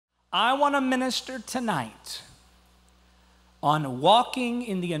I want to minister tonight on walking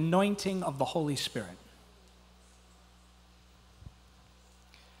in the anointing of the Holy Spirit.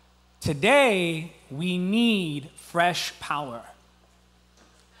 Today, we need fresh power.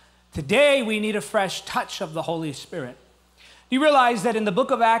 Today, we need a fresh touch of the Holy Spirit. You realize that in the book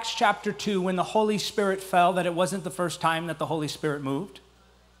of Acts chapter 2, when the Holy Spirit fell, that it wasn't the first time that the Holy Spirit moved.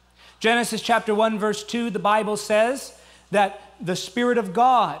 Genesis chapter 1, verse 2, the Bible says that the Spirit of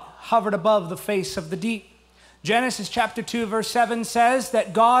God hovered above the face of the deep. Genesis chapter 2, verse 7 says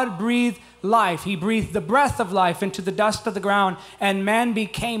that God breathed life. He breathed the breath of life into the dust of the ground, and man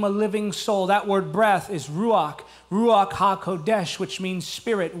became a living soul. That word breath is ruach. Ruach HaKodesh, which means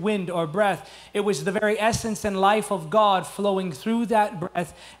spirit, wind, or breath. It was the very essence and life of God flowing through that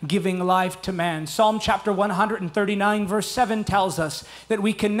breath, giving life to man. Psalm chapter 139, verse 7 tells us that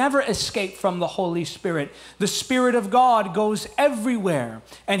we can never escape from the Holy Spirit. The Spirit of God goes everywhere,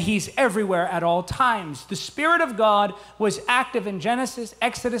 and He's everywhere at all times. The Spirit of God was active in Genesis,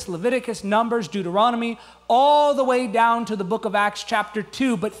 Exodus, Leviticus, Numbers, Deuteronomy, all the way down to the book of Acts chapter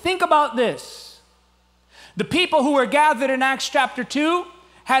 2. But think about this. The people who were gathered in Acts chapter 2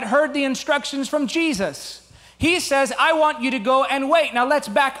 had heard the instructions from Jesus. He says, I want you to go and wait. Now let's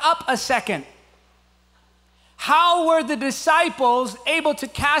back up a second. How were the disciples able to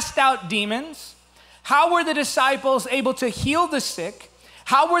cast out demons? How were the disciples able to heal the sick?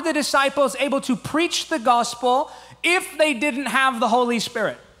 How were the disciples able to preach the gospel if they didn't have the Holy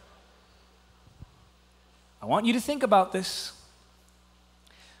Spirit? I want you to think about this.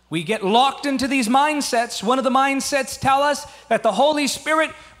 We get locked into these mindsets. One of the mindsets tell us that the Holy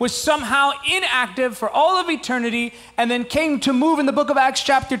Spirit was somehow inactive for all of eternity and then came to move in the book of Acts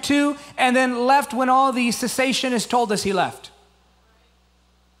chapter 2 and then left when all the cessationists told us He left.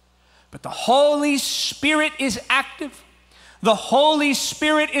 But the Holy Spirit is active. The Holy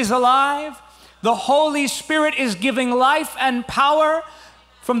Spirit is alive. The Holy Spirit is giving life and power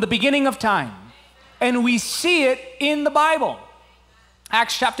from the beginning of time. And we see it in the Bible.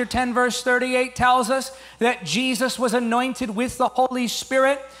 Acts chapter 10 verse 38 tells us that Jesus was anointed with the Holy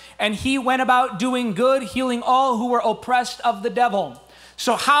Spirit and He went about doing good, healing all who were oppressed of the devil.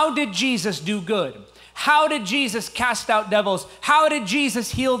 So how did Jesus do good? How did Jesus cast out devils? How did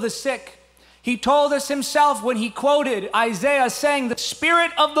Jesus heal the sick? He told us Himself when He quoted Isaiah saying, the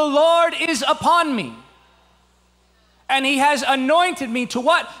Spirit of the Lord is upon me. And He has anointed me to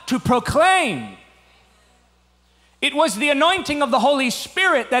what? To proclaim. It was the anointing of the Holy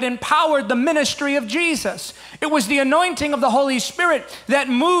Spirit that empowered the ministry of Jesus. It was the anointing of the Holy Spirit that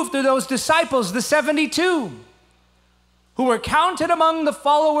moved through those disciples, the 72, who were counted among the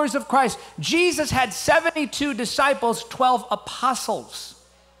followers of Christ. Jesus had 72 disciples, 12 apostles.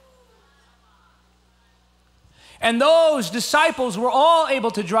 And those disciples were all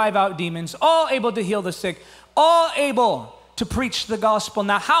able to drive out demons, all able to heal the sick, all able to preach the gospel.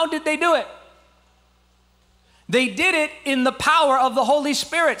 Now, how did they do it? They did it in the power of the Holy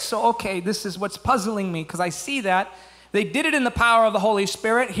Spirit. So, okay, this is what's puzzling me because I see that. They did it in the power of the Holy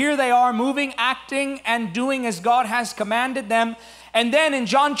Spirit. Here they are moving, acting, and doing as God has commanded them. And then in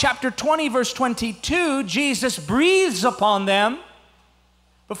John chapter 20, verse 22, Jesus breathes upon them.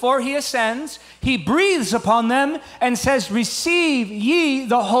 Before He ascends, He breathes upon them and says, receive ye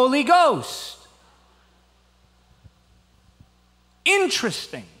the Holy Ghost.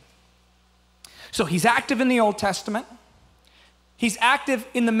 Interesting. So He's active in the Old Testament. He's active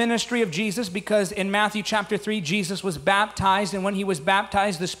in the ministry of Jesus because in Matthew chapter 3, Jesus was baptized. And when He was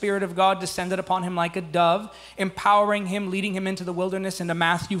baptized, the Spirit of God descended upon Him like a dove, empowering Him, leading Him into the wilderness. Into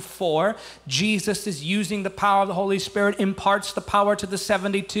Matthew 4, Jesus is using the power of the Holy Spirit, imparts the power to the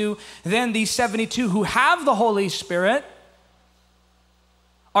 72. Then these 72 who have the Holy Spirit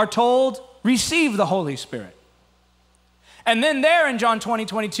are told, receive the Holy Spirit. And then there in John 20,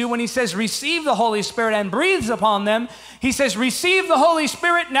 22, when He says, receive the Holy Spirit and breathes upon them, He says, receive the Holy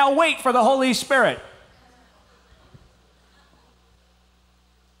Spirit, now wait for the Holy Spirit.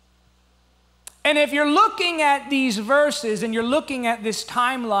 And if you're looking at these verses and you're looking at this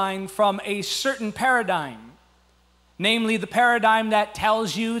timeline from a certain paradigm, namely the paradigm that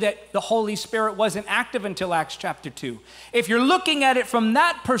tells you that the Holy Spirit wasn't active until Acts chapter 2. If you're looking at it from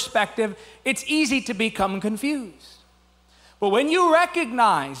that perspective, it's easy to become confused. But when you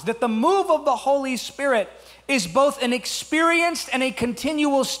recognize that the move of the Holy Spirit is both an experienced and a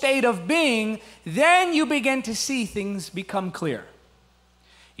continual state of being, then you begin to see things become clear.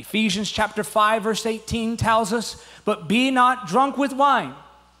 Ephesians chapter 5 verse 18 tells us, but be not drunk with wine.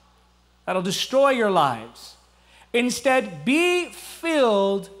 That'll destroy your lives. Instead, be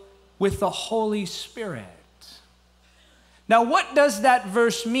filled with the Holy Spirit. Now, what does that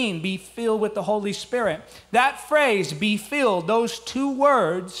verse mean, be filled with the Holy Spirit? That phrase, be filled, those two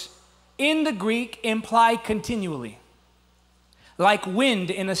words in the Greek imply continually. Like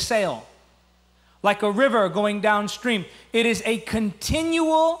wind in a sail, like a river going downstream. It is a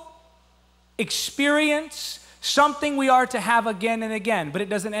continual experience, something we are to have again and again, but it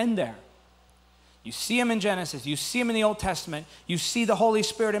doesn't end there. You see him in Genesis. You see him in the Old Testament. You see the Holy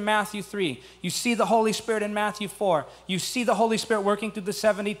Spirit in Matthew 3. You see the Holy Spirit in Matthew 4. You see the Holy Spirit working through the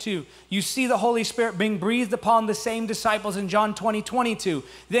 72. You see the Holy Spirit being breathed upon the same disciples in John 20:22.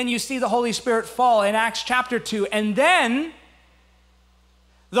 Then you see the Holy Spirit fall in Acts chapter 2. And then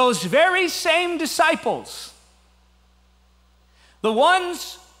those very same disciples, the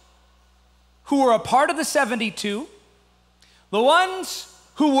ones who were a part of the 72, the ones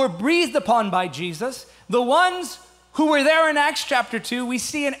who were breathed upon by Jesus, the ones who were there in Acts chapter 2, we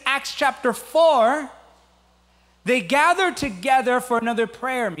see in Acts chapter 4, they gathered together for another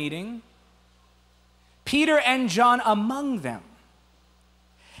prayer meeting, Peter and John among them.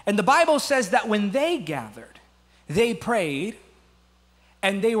 And the Bible says that when they gathered, they prayed,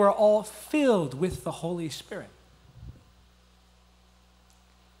 and they were all filled with the Holy Spirit.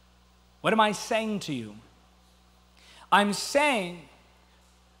 What am I saying to you? I'm saying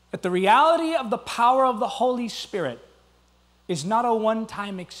that the reality of the power of the Holy Spirit is not a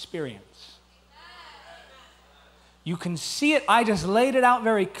one-time experience. You can see it. I just laid it out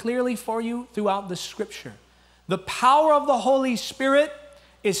very clearly for you throughout the scripture. The power of the Holy Spirit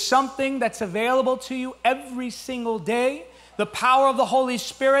is something that's available to you every single day. The power of the Holy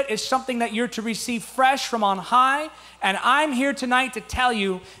Spirit is something that you're to receive fresh from on high. And I'm here tonight to tell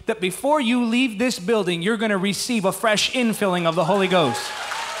you that before you leave this building, you're going to receive a fresh infilling of the Holy Ghost.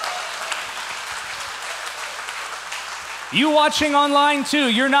 You watching online too,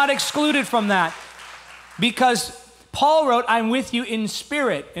 you're not excluded from that. Because Paul wrote, I'm with you in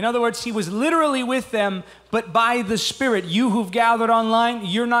spirit. In other words, he was literally with them, but by the Spirit. You who've gathered online,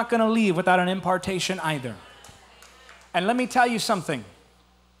 you're not going to leave without an impartation either. And let me tell you something.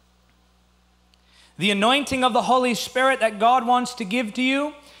 The anointing of the Holy Spirit that God wants to give to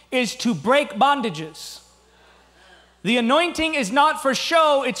you is to break bondages. The anointing is not for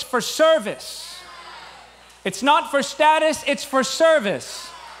show, it's for service. It's not for status, it's for service.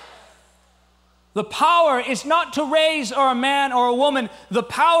 The power is not to raise or a man or a woman. The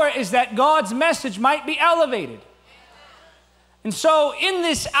power is that God's message might be elevated. And so in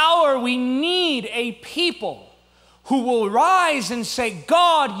this hour, we need a people who will rise and say,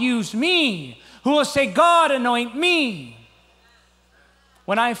 God, use me. Who will say, God, anoint me.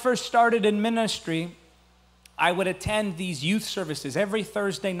 When I first started in ministry, I would attend these youth services every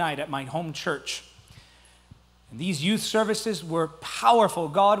Thursday night at my home church. And these youth services were powerful.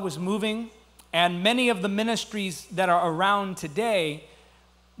 God was moving. And many of the ministries that are around today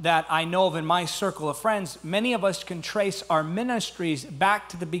that I know of in my circle of friends, many of us can trace our ministries back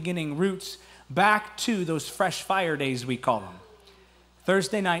to the beginning roots, back to those fresh fire days, we call them.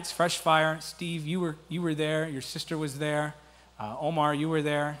 Thursday nights, fresh fire. Steve, you were there. Your sister was there. Omar, you were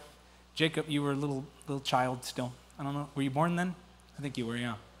there. Jacob, you were a little child still. I don't know. Were you born then? I think you were,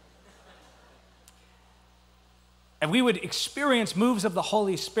 yeah. And we would experience moves of the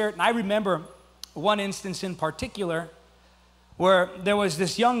Holy Spirit. And I remember one instance in particular where there was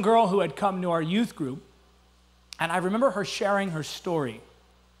this young girl who had come to our youth group. And I remember her sharing her story.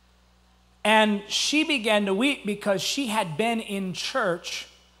 And she began to weep because she had been in church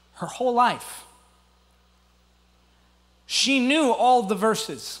her whole life. She knew all the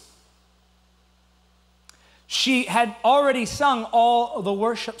verses. She had already sung all the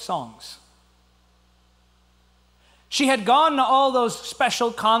worship songs. She had gone to all those special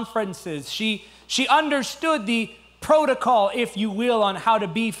conferences. She understood the protocol, if you will, on how to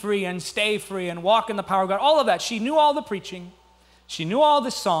be free and stay free and walk in the power of God. All of that. She knew all the preaching. She knew all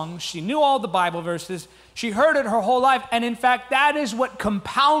the songs. She knew all the Bible verses. She heard it her whole life. And in fact, that is what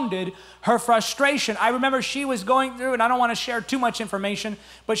compounded her frustration. I remember she was going through, and I don't want to share too much information,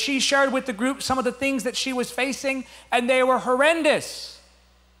 but she shared with the group some of the things that she was facing, and they were horrendous.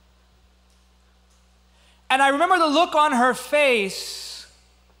 And I remember the look on her face.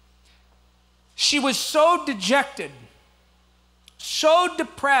 She was so dejected, so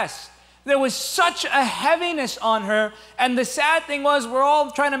depressed. There was such a heaviness on her. And the sad thing was, we're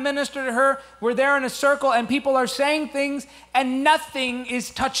all trying to minister to her. We're there in a circle, and people are saying things, and nothing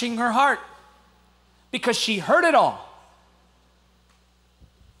is touching her heart because she heard it all.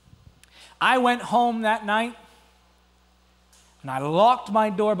 I went home that night, and I locked my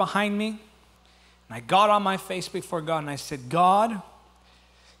door behind me. And I got on my face before God and I said, God,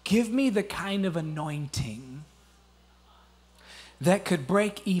 give me the kind of anointing that could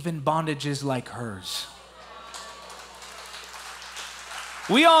break even bondages like hers.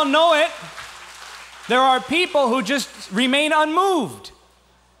 We all know it. There are people who just remain unmoved.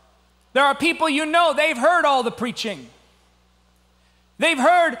 There are people you know, they've heard all the preaching. They've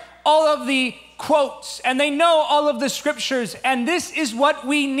heard all of the quotes, and they know all of the scriptures, and this is what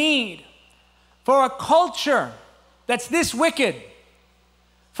we need for a culture that's this wicked,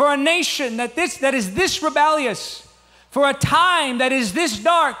 for a nation that is this rebellious, for a time that is this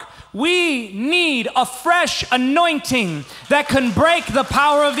dark. We need a fresh anointing that can break the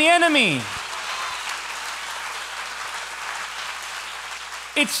power of the enemy.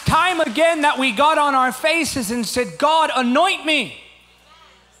 It's time again that we got on our faces and said, God, anoint me.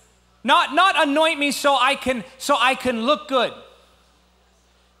 Not anoint me so I can look good.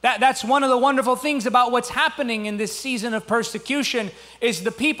 That's one of the wonderful things about what's happening in this season of persecution is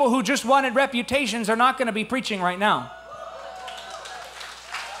the people who just wanted reputations are not going to be preaching right now.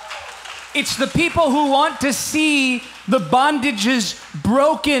 It's the people who want to see the bondages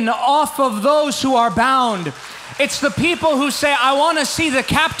broken off of those who are bound. It's the people who say, I want to see the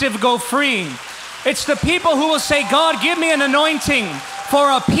captive go free. It's the people who will say, God, give me an anointing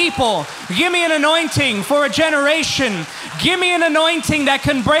for a people. Give me an anointing for a generation. Give me an anointing that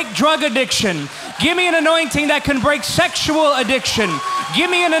can break drug addiction. Give me an anointing that can break sexual addiction. Give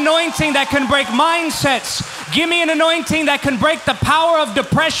me an anointing that can break mindsets. Give me an anointing that can break the power of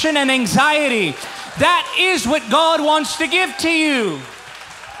depression and anxiety. That is what God wants to give to you.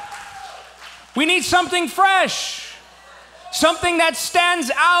 We need something fresh, something that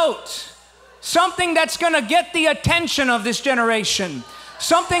stands out, something that's going to get the attention of this generation,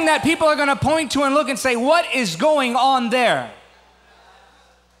 something that people are going to point to and look and say, what is going on there?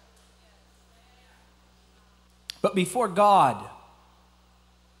 But before God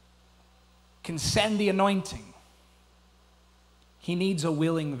can send the anointing, He needs a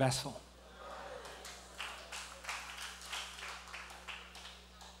willing vessel.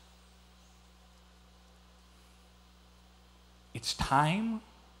 It's time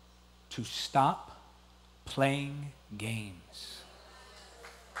to stop playing games.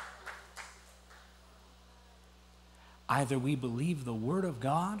 Either we believe the Word of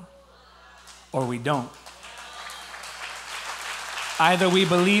God or we don't. Either we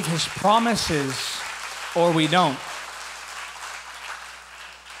believe His promises or we don't.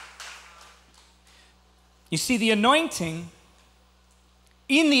 You see, the anointing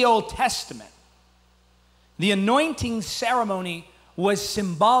in the Old Testament, the anointing ceremony was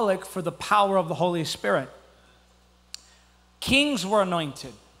symbolic for the power of the Holy Spirit. Kings were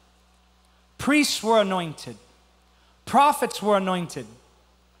anointed. Priests were anointed. Prophets were anointed.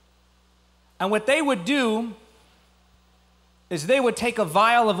 And what they would do is they would take a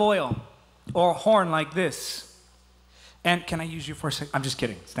vial of oil or a horn like this. And can I use you for a second? I'm just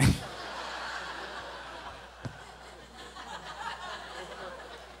kidding.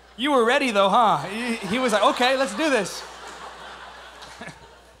 You were ready though, huh? He was like, okay, let's do this.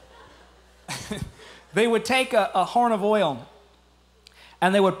 They would take a horn of oil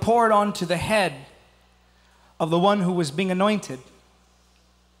and they would pour it onto the head of the one who was being anointed.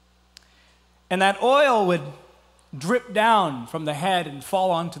 And that oil would drip down from the head and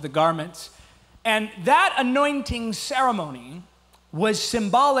fall onto the garments. And that anointing ceremony was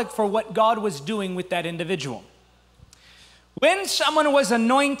symbolic for what God was doing with that individual. When someone was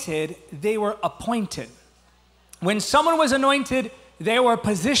anointed, they were appointed. When someone was anointed, they were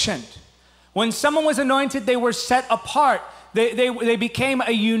positioned. When someone was anointed, they were set apart. They became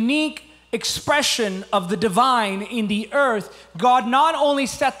a unique expression of the divine in the earth. God not only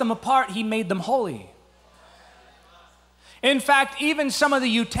set them apart, He made them holy. In fact, even some of the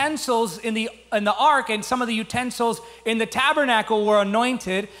utensils in the ark and some of the utensils in the tabernacle were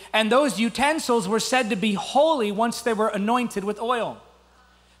anointed, and those utensils were said to be holy once they were anointed with oil,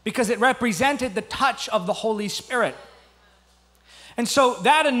 because it represented the touch of the Holy Spirit. And so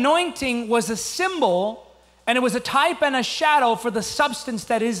that anointing was a symbol, and it was a type and a shadow for the substance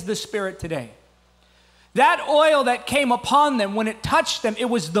that is the Spirit today. That oil that came upon them, when it touched them, it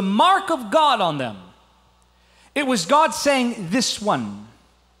was the mark of God on them. It was God saying, this one.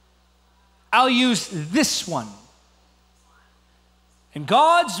 I'll use this one. And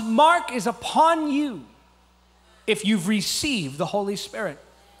God's mark is upon you if you've received the Holy Spirit.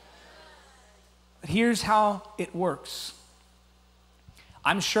 But here's how it works.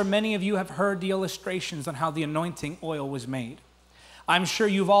 I'm sure many of you have heard the illustrations on how the anointing oil was made. I'm sure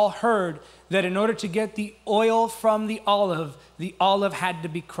you've all heard that in order to get the oil from the olive had to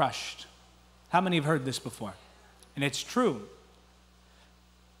be crushed. How many have heard this before? And it's true.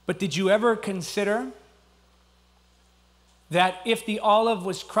 But did you ever consider that if the olive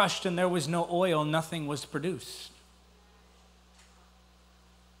was crushed and there was no oil, nothing was produced.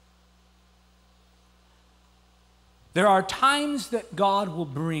 There are times that God will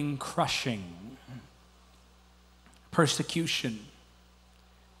bring crushing, persecution,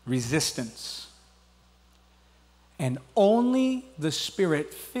 resistance, and only the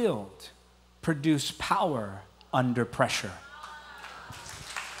Spirit-filled produce power under pressure.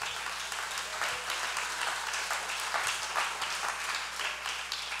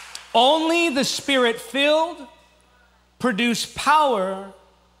 Only the Spirit-filled produce power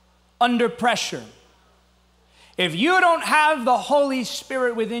under pressure. If you don't have the Holy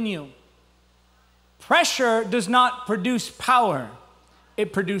Spirit within you, pressure does not produce power.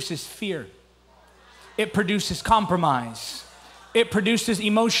 It produces fear. It produces compromise. It produces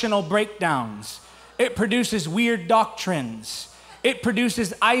emotional breakdowns. It produces weird doctrines. It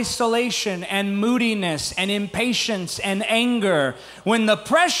produces isolation and moodiness and impatience and anger. When the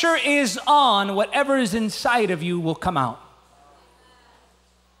pressure is on, whatever is inside of you will come out.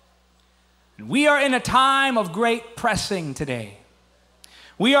 We are in a time of great pressing today.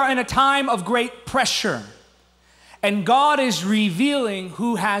 We are in a time of great pressure. And God is revealing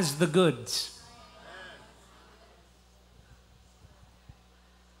who has the goods.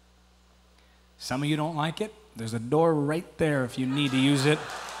 Some of you don't like it. There's a door right there if you need to use it.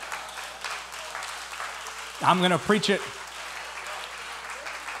 I'm going to preach it.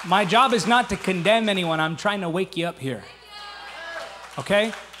 My job is not to condemn anyone. I'm trying to wake you up here.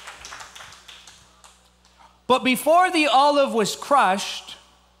 Okay? But before the olive was crushed,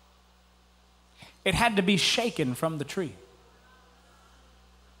 it had to be shaken from the tree.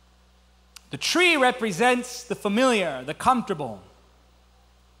 The tree represents the familiar, the comfortable.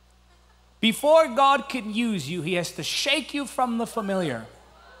 Before God can use you, He has to shake you from the familiar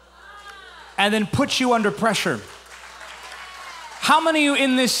and then put you under pressure. How many of you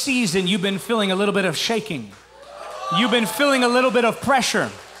in this season, you've been feeling a little bit of shaking? You've been feeling a little bit of pressure.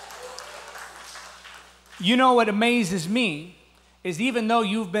 You know what amazes me is even though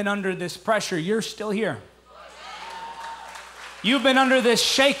you've been under this pressure, you're still here. You've been under this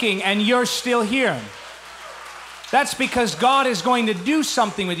shaking and you're still here. That's because God is going to do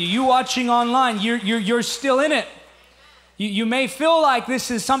something with you. You watching online, you're still in it. You may feel like this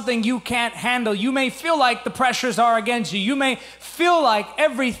is something you can't handle. You may feel like the pressures are against you. You may feel like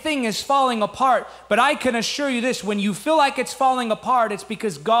everything is falling apart. But I can assure you this, when you feel like it's falling apart, it's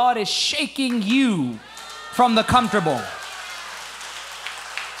because God is shaking you from the comfortable.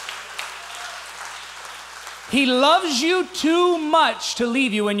 He loves you too much to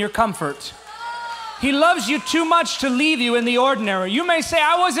leave you in your comfort. He loves you too much to leave you in the ordinary. You may say,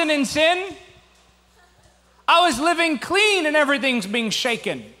 I wasn't in sin. I was living clean and everything's being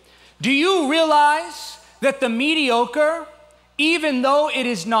shaken. Do you realize that the mediocre, even though it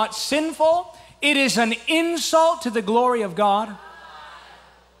is not sinful, it is an insult to the glory of God?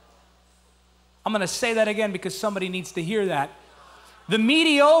 I'm going to say that again because somebody needs to hear that. The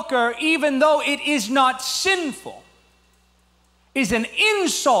mediocre, even though it is not sinful, is an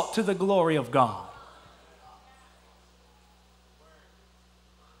insult to the glory of God.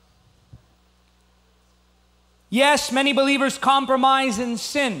 Yes, many believers compromise in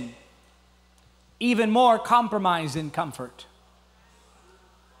sin. Even more compromise in comfort.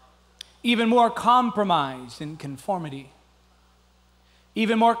 Even more compromise in conformity.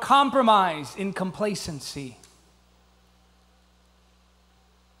 Even more compromise in complacency.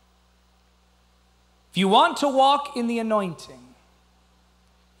 If you want to walk in the anointing,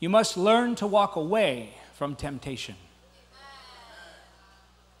 you must learn to walk away from temptation.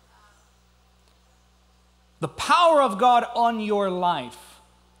 The power of God on your life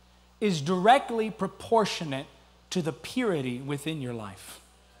is directly proportionate to the purity within your life.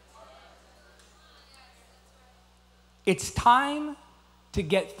 It's time to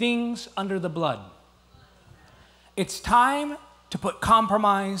get things under the blood. It's time to put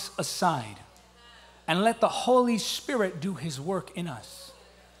compromise aside and let the Holy Spirit do His work in us.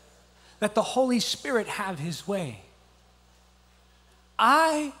 Let the Holy Spirit have His way.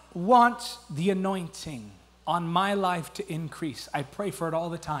 I want the anointing on my life to increase. I pray for it all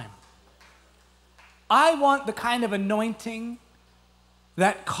the time. I want the kind of anointing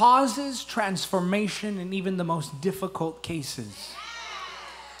that causes transformation in even the most difficult cases.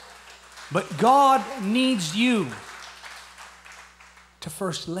 But God needs you to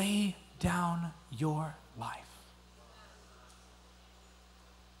first lay down your life.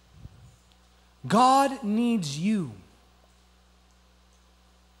 God needs you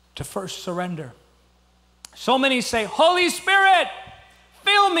to first surrender. So many say, Holy Spirit,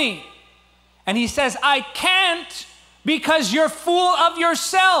 fill me. And He says, I can't because you're full of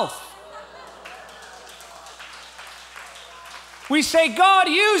yourself. We say, God,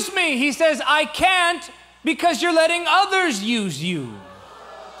 use me. He says, I can't, because you're letting others use you.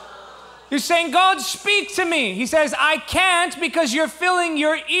 You're saying, God, speak to me. He says, I can't, because you're filling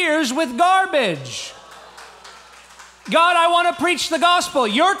your ears with garbage. God, I want to preach the gospel.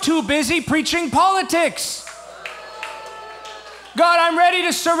 You're too busy preaching politics. God, I'm ready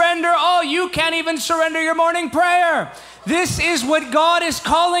to surrender. Oh, you can't even surrender your morning prayer. This is what God is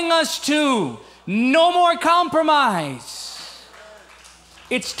calling us to. No more compromise.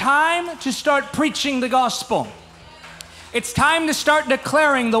 It's time to start preaching the gospel. It's time to start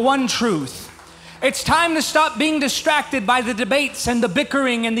declaring the one truth. It's time to stop being distracted by the debates and the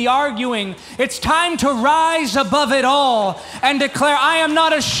bickering and the arguing. It's time to rise above it all and declare, I am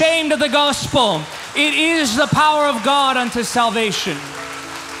not ashamed of the gospel. It is the power of God unto salvation.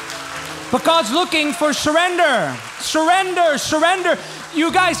 But God's looking for surrender. Surrender, surrender.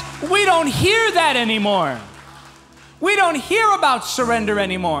 You guys, we don't hear that anymore. We don't hear about surrender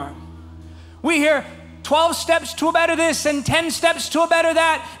anymore. We hear 12 steps to a better this, and 10 steps to a better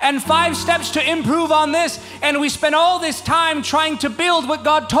that, and 5 steps to improve on this, and we spend all this time trying to build what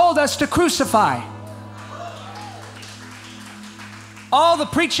God told us to crucify. All the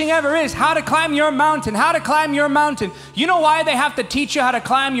preaching ever is how to climb your mountain, how to climb your mountain. You know why they have to teach you how to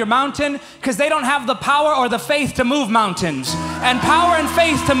climb your mountain? Because they don't have the power or the faith to move mountains. And power and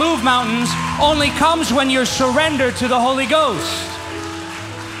faith to move mountains only comes when you're surrendered to the Holy Ghost.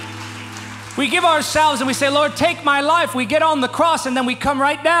 We give ourselves and we say, Lord, take my life. We get on the cross and then we come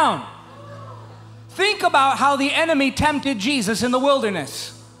right down. Think about how the enemy tempted Jesus in the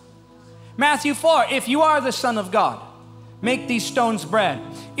wilderness. Matthew 4, if you are the Son of God, make these stones bread.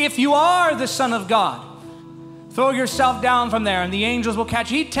 If you are the Son of God, throw yourself down from there and the angels will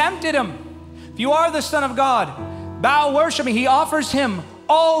catch you. He tempted him. If you are the Son of God, bow, worship me. He offers him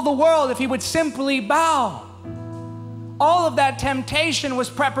all the world if he would simply bow. All of that temptation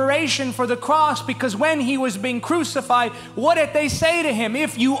was preparation for the cross, because when he was being crucified, what did they say to him?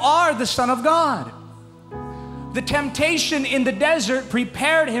 If you are the Son of God. The temptation in the desert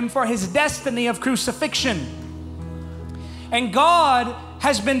prepared him for his destiny of crucifixion. And God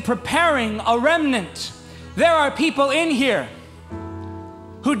has been preparing a remnant. There are people in here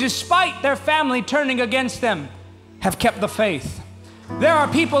who, despite their family turning against them, have kept the faith. There are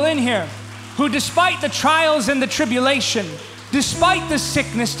people in here who, despite the trials and the tribulation, despite the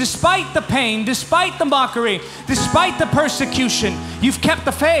sickness, despite the pain, despite the mockery, despite the persecution, you've kept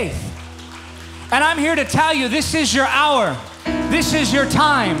the faith. And I'm here to tell you, this is your hour. This is your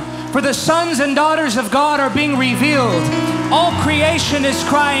time. For the sons and daughters of God are being revealed. All creation is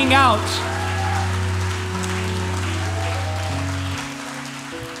crying out.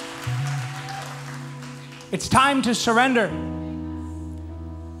 It's time to surrender.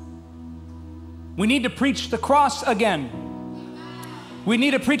 We need to preach the cross again. We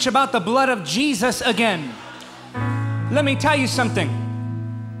need to preach about the blood of Jesus again. Let me tell you something.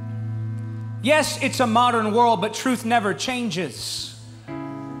 Yes, it's a modern world, but truth never changes.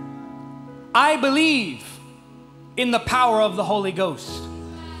 I believe in the power of the Holy Ghost.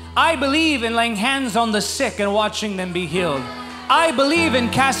 I believe in laying hands on the sick and watching them be healed. I believe in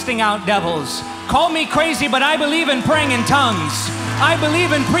casting out devils. Call me crazy, but I believe in praying in tongues. I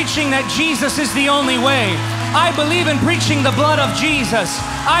believe in preaching that Jesus is the only way. I believe in preaching the blood of Jesus.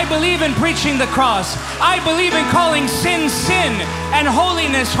 I believe in preaching the cross. I believe in calling sin, sin, and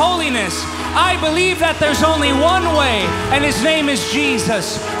holiness, holiness. I believe that there's only one way, and His name is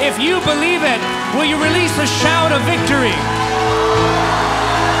Jesus. If you believe it, will you release a shout of victory?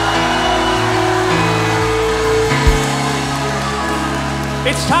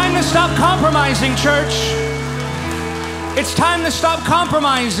 It's time to stop compromising, church. It's time to stop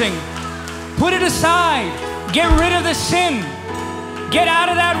compromising. Put it aside. Get rid of the sin. Get out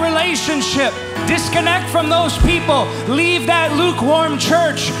of that relationship. Disconnect from those people. Leave that lukewarm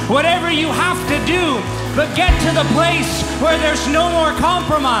church. Whatever you have to do, but get to the place where there's no more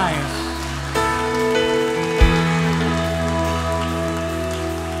compromise.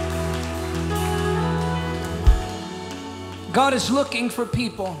 God is looking for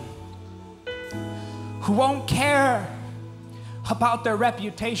people who won't care about their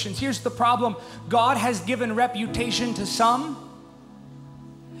reputations. Here's the problem. God has given reputation to some,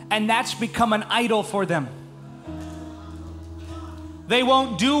 and that's become an idol for them. They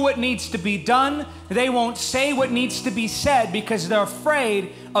won't do what needs to be done. They won't say what needs to be said because they're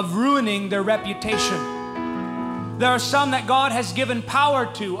afraid of ruining their reputation. There are some that God has given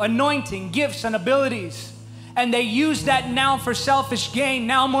power to, anointing, gifts, and abilities, and they use that now for selfish gain.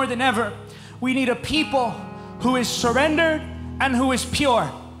 Now more than ever, we need a people who is surrendered and who is pure.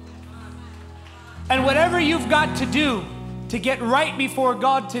 And whatever you've got to do to get right before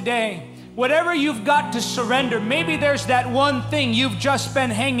God today, whatever you've got to surrender, maybe there's that one thing you've just been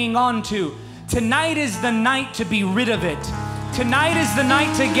hanging on to. Tonight is the night to be rid of it. Tonight is the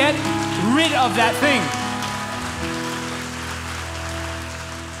night to get rid of that thing.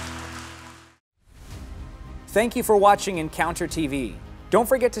 Thank you for watching Encounter TV. Don't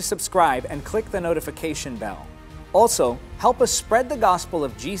forget to subscribe and click the notification bell. Also, help us spread the gospel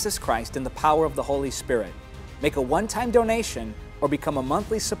of Jesus Christ in the power of the Holy Spirit. Make a one-time donation or become a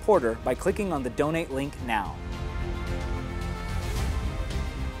monthly supporter by clicking on the donate link now.